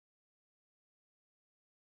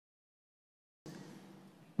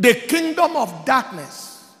The kingdom of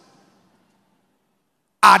darkness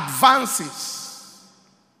advances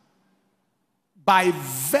by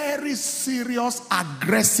very serious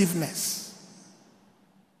aggressiveness.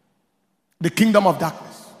 The kingdom of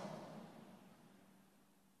darkness.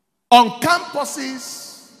 On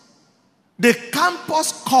campuses, the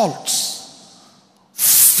campus cults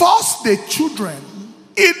force the children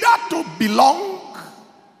either to belong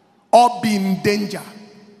or be in danger.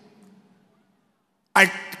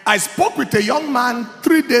 I spoke with a young man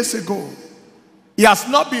 3 days ago. He has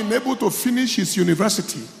not been able to finish his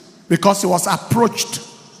university because he was approached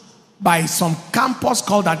by some campus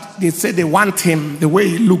called that they say they want him, the way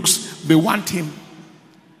he looks, they want him.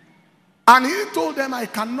 And he told them, I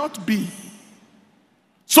cannot be.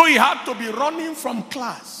 So he had to be running from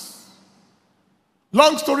class.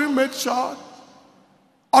 Long story made short,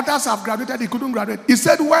 others have graduated, he couldn't graduate. He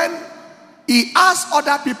said when he asked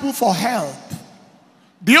other people for help,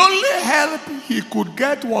 the only help he could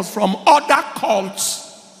get was from other cults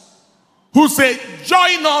who say,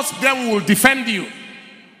 join us, then we will defend you.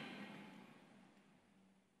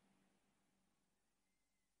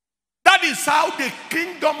 That is how the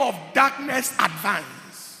kingdom of darkness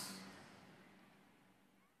advances.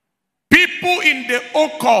 People in the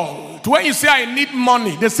occult, when you say I need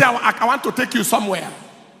money, they say I want to take you somewhere.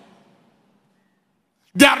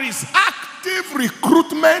 There is active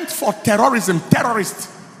recruitment for terrorism. Terrorists.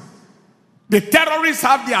 The terrorists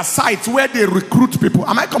have their sites where they recruit people.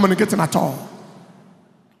 Am I communicating at all?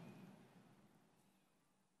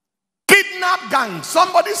 Kidnap gangs.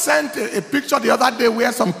 Somebody sent a picture the other day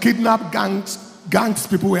where some kidnap gangs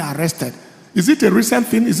people were arrested. Is it a recent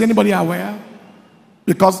thing? Is anybody aware?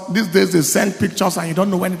 Because these days they send pictures and you don't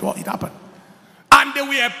know when it happened. And they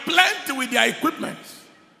were plenty with their equipment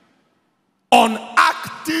on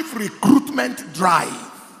active recruitment drive.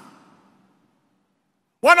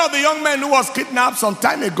 One of the young men who was kidnapped some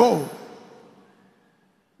time ago,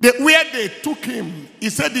 where they took him, he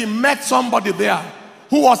said he met somebody there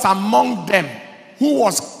who was among them, who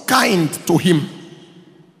was kind to him.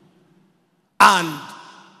 And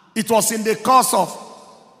it was in the course of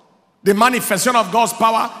the manifestation of God's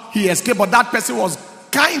power, he escaped. But that person was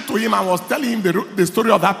kind to him and was telling him the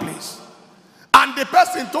story of that place. And the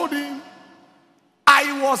person told him,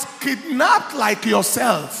 I was kidnapped like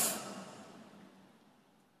yourself.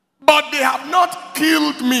 But they have not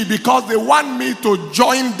killed me because they want me to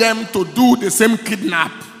join them to do the same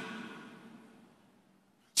kidnap.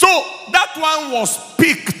 So that one was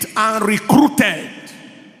picked and recruited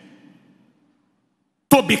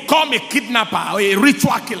to become a kidnapper or a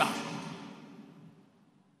ritual killer.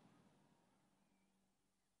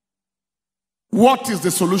 What is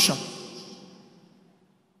the solution?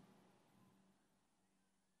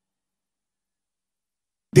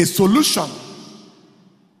 The solution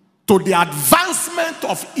to the advancement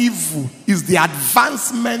of evil is the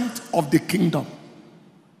advancement of the kingdom.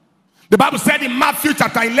 The Bible said in Matthew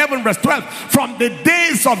chapter 11 verse 12, from the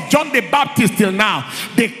days of John the Baptist till now,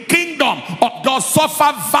 the kingdom of God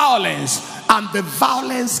suffered violence, and the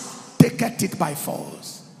violence taketh it by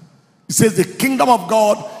force. It says the kingdom of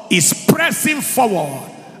God is pressing forward,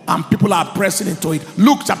 and people are pressing into it.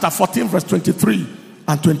 Luke chapter 14 verse 23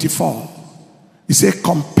 and 24. He said,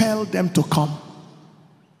 compel them to come,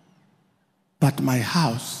 that my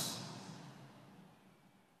house.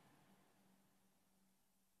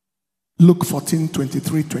 Luke 14,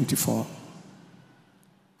 23, 24.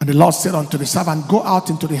 And the Lord said unto the servant, go out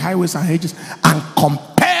into the highways and hedges and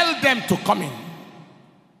compel them to come in,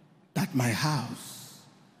 that my house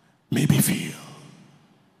may be filled.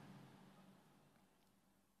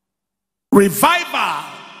 Revival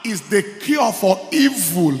is the cure for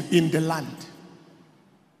evil in the land.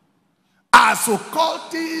 As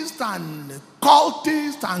occultists and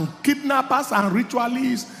cultists and kidnappers and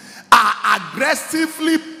ritualists are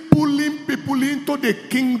aggressively pulling people into the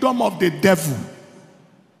kingdom of the devil,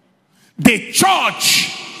 the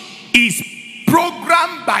church is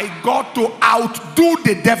programmed by God to outdo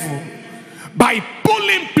the devil by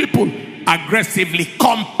pulling people aggressively,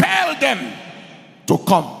 compel them to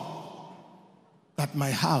come, that my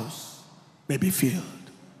house may be filled.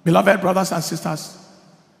 Beloved brothers and sisters,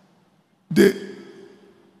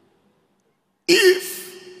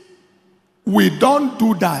 if we don't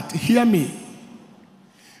do that, hear me,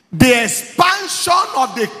 the expansion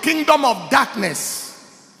of the kingdom of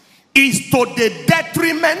darkness is to the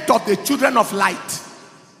detriment of the children of light.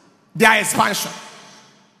 Their expansion.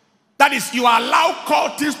 That is, you allow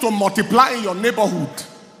cultists to multiply in your neighborhood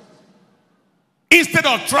instead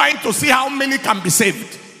of trying to see how many can be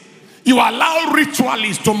saved. You allow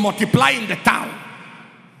ritualists to multiply in the town,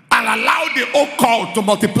 and allow the occult to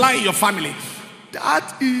multiply in your family.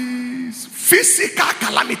 That is physical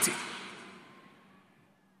calamity.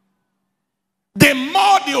 The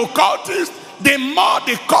more the occultists, the more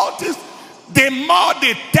the cultists, the more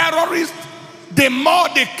the terrorists, the more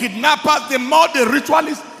the kidnappers, the more the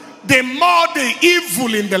ritualists, the more the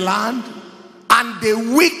evil in the land, and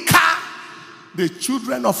the weaker the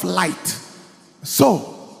children of light.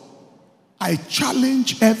 So, I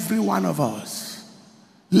challenge every one of us.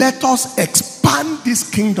 Let us expand this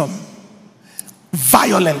kingdom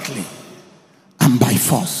violently and by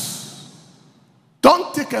force.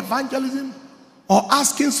 Don't take evangelism or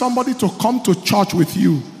asking somebody to come to church with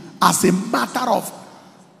you as a matter of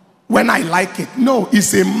when I like it. No,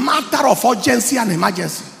 it's a matter of urgency and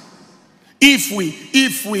emergency.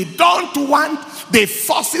 If we don't want the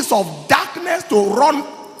forces of darkness to run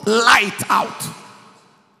light out,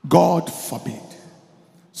 God forbid.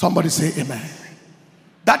 Somebody say amen.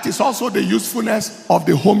 That is also the usefulness of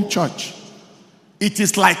the home church. It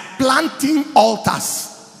is like planting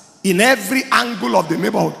altars in every angle of the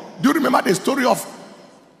neighborhood. Do you remember the story of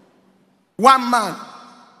one man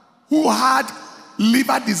who had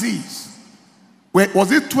liver disease?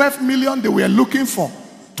 Was it 12 million they were looking for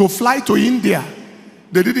to fly to India?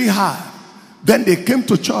 They didn't have. Then they came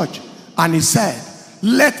to church and he said,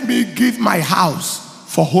 let me give my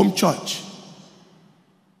house for home church.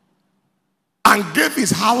 And gave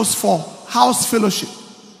his house for house fellowship.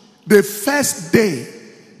 The first day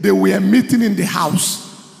they were meeting in the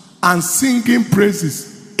house and singing praises.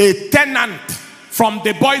 A tenant from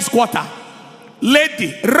the boys' quarter,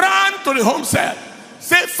 lady, ran to the home cell,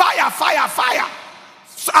 say, fire, fire, fire.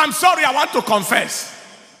 I'm sorry, I want to confess.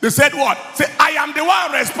 They said what? Say, I am the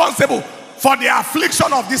one responsible for the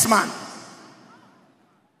affliction of this man.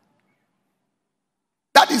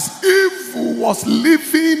 That is, evil was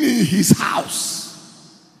living in his house.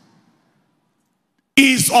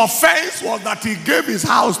 His offense was that he gave his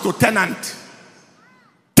house to tenant.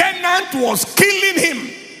 Tenant was killing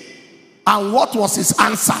him. And what was his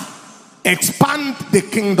answer? Expand the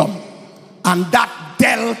kingdom. And that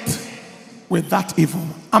dealt with that evil.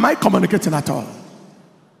 Am I communicating at all?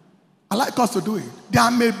 I like us to do it.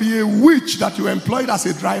 There may be a witch that you employed as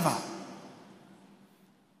a driver.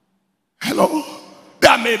 Hello?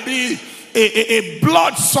 There may be a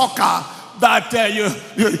blood sucker that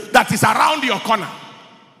that is around your corner.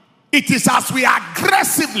 It is as we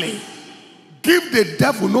aggressively give the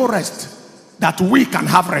devil no rest that we can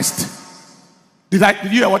have rest. Did you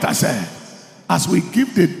hear what I said? As we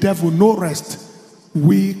give the devil no rest,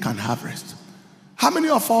 we can have rest. How many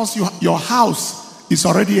of us, your house is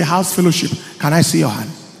already a house fellowship? Can I see your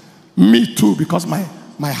hand? Me too, because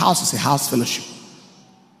my house is a house fellowship.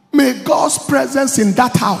 May God's presence in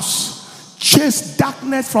that house chase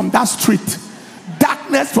darkness from that street,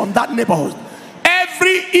 darkness from that neighborhood.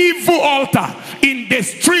 Every evil altar in the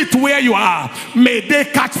street where you are, may they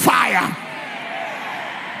catch fire.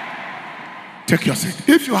 Take your seat.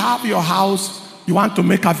 If you have your house you want to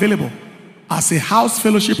make available as a house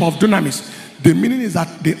fellowship of dunamis, the meaning is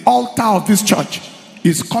that the altar of this church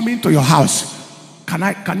is coming to your house.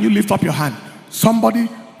 Can you lift up your hand? Somebody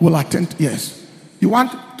will attend. Yes. You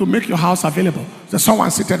want to make your house available. There's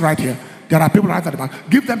someone seated right here. There are people right at the back.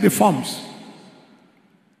 Give them the forms.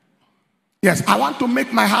 Yes, I want to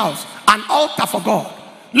make my house an altar for God.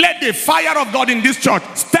 Let the fire of God in this church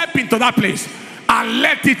step into that place and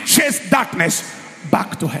let it chase darkness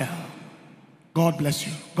back to hell. God bless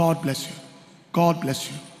you. God bless you. God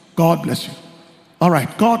bless you. God bless you. All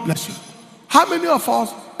right, God bless you. How many of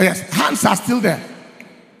us, yes, hands are still there.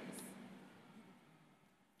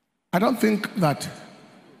 I don't think that,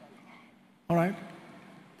 all right,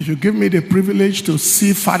 if you give me the privilege to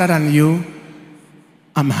see farther than you,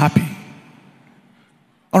 I'm happy.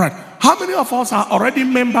 All right, how many of us are already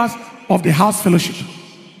members of the house fellowship?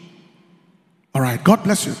 All right, God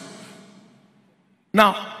bless you.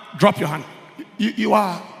 Now, drop your hand. You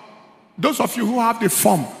are, those of you who have the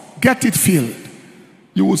form, get it filled.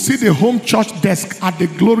 You will see the home church desk at the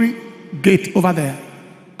glory gate over there.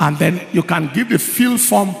 And then you can give the fill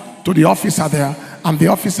form to the officer there, and the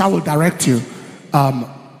officer will direct you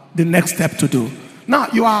the next step to do. Now,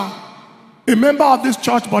 you are a member of this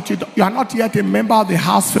church, but you are not yet a member of the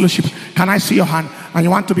house fellowship. Can I see your hand? And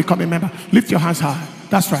you want to become a member? Lift your hands high.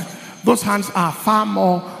 That's right. Those hands are far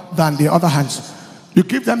more than the other hands. You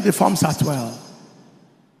give them the forms as well.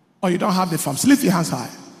 Or you don't have the forms. Lift your hands high.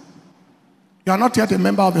 You are not yet a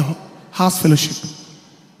member of the house fellowship.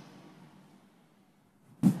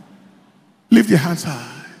 Lift your hands high.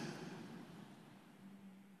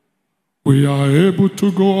 We are able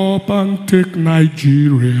to go up and take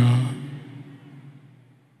Nigeria.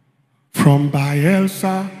 from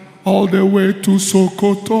Bayelsa all the way to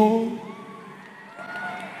Sokoto.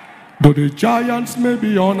 Though the giants may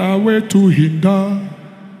be on our way to hinder,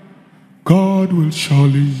 God will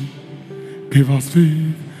surely give us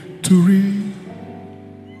victory.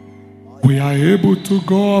 We are able to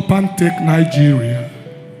go up and take Nigeria,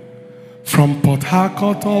 from Port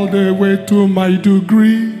Harcourt all the way to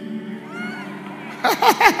Maiduguri.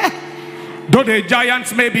 Though the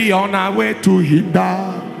giants may be on our way to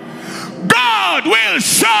hinder, God will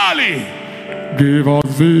surely give us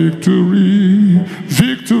victory.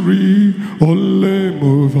 Victory. Only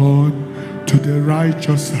move on to the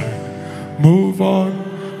righteous side. Move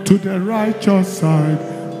on to the righteous side.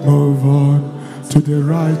 Move on to the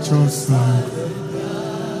righteous side.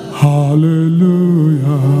 Hallelujah.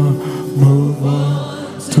 Move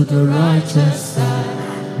on to the righteous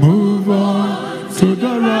side. Move on to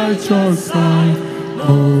the righteous side.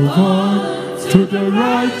 Move on to the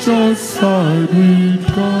righteous side with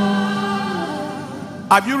God.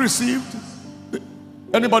 Have you received?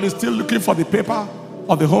 Anybody still looking for the paper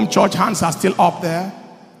of the home church? Hands are still up there.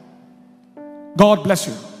 God bless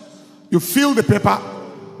you. You fill the paper.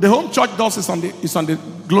 The home church doors is on the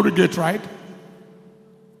glory gate, right?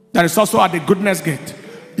 There is also at the goodness gate.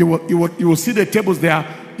 You will see the tables there.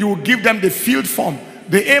 You will give them the filled form.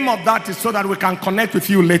 The aim of that is so that we can connect with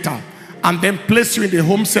you later and then place you in the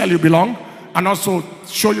home cell you belong, and also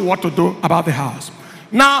show you what to do about the house.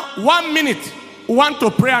 Now, 1 minute, we want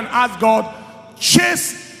to pray and ask God,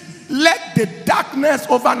 let the darkness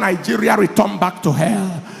over Nigeria return back to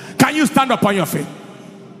hell. Can you stand up on your feet?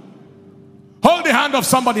 Hold the hand of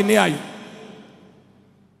somebody near you.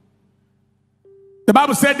 The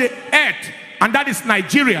Bible said the earth, and that is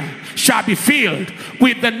Nigeria, shall be filled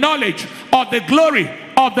with the knowledge of the glory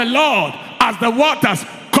of the Lord as the waters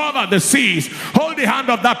cover the seas. Hold the hand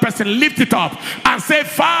of that person, lift it up and say,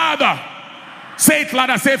 Father, say it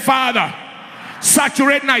louder, say, Father,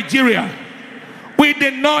 saturate Nigeria with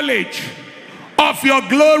the knowledge of your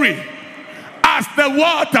glory as the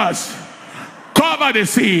waters cover the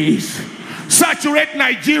seas. Saturate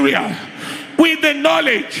Nigeria with the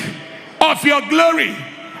knowledge of your glory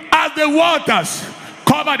as the waters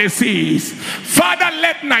cover the seas. Father,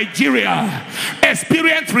 let Nigeria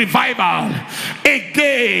experience revival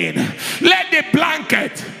again. Let the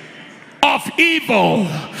blanket of evil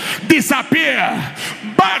disappear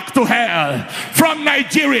back to hell from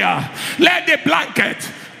Nigeria. Let the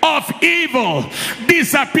blanket of evil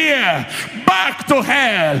disappear back to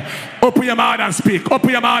hell. Open your mouth and speak. Open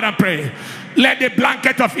your mouth and pray. Let the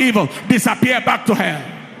blanket of evil disappear back to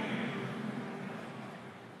hell.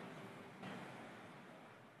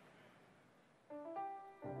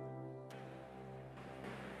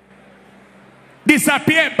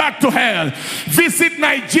 Disappear back to hell. Visit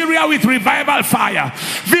Nigeria with revival fire.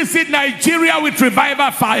 Visit Nigeria with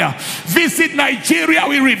revival fire. Visit Nigeria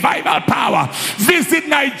with revival power. Visit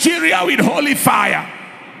Nigeria with holy fire.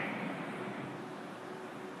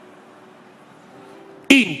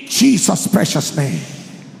 In Jesus' precious name.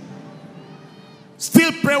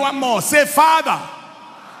 Still pray one more. Say, Father,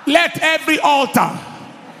 let every altar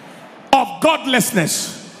of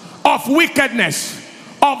godlessness, of wickedness,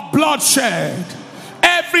 of bloodshed,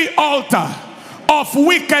 every altar of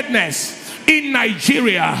wickedness in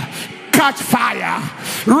Nigeria catch fire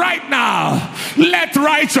right now. Let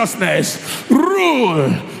righteousness rule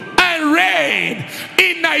and reign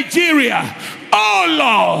in Nigeria. Oh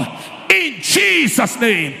Lord, in Jesus'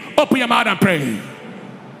 name. Open your mouth and pray.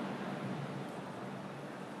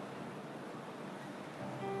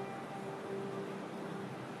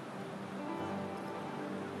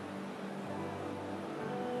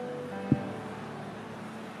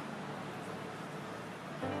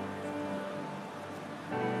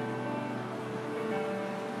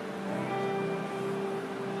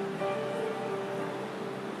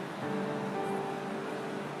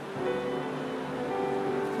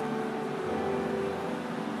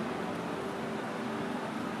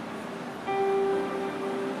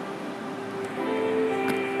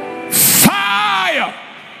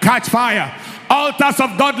 Catch fire. Altars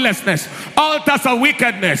of godlessness, altars of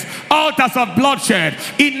wickedness, altars of bloodshed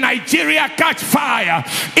in Nigeria catch fire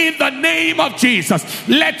in the name of Jesus.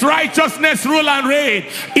 Let righteousness rule and reign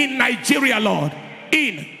in Nigeria, Lord,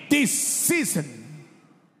 in this season.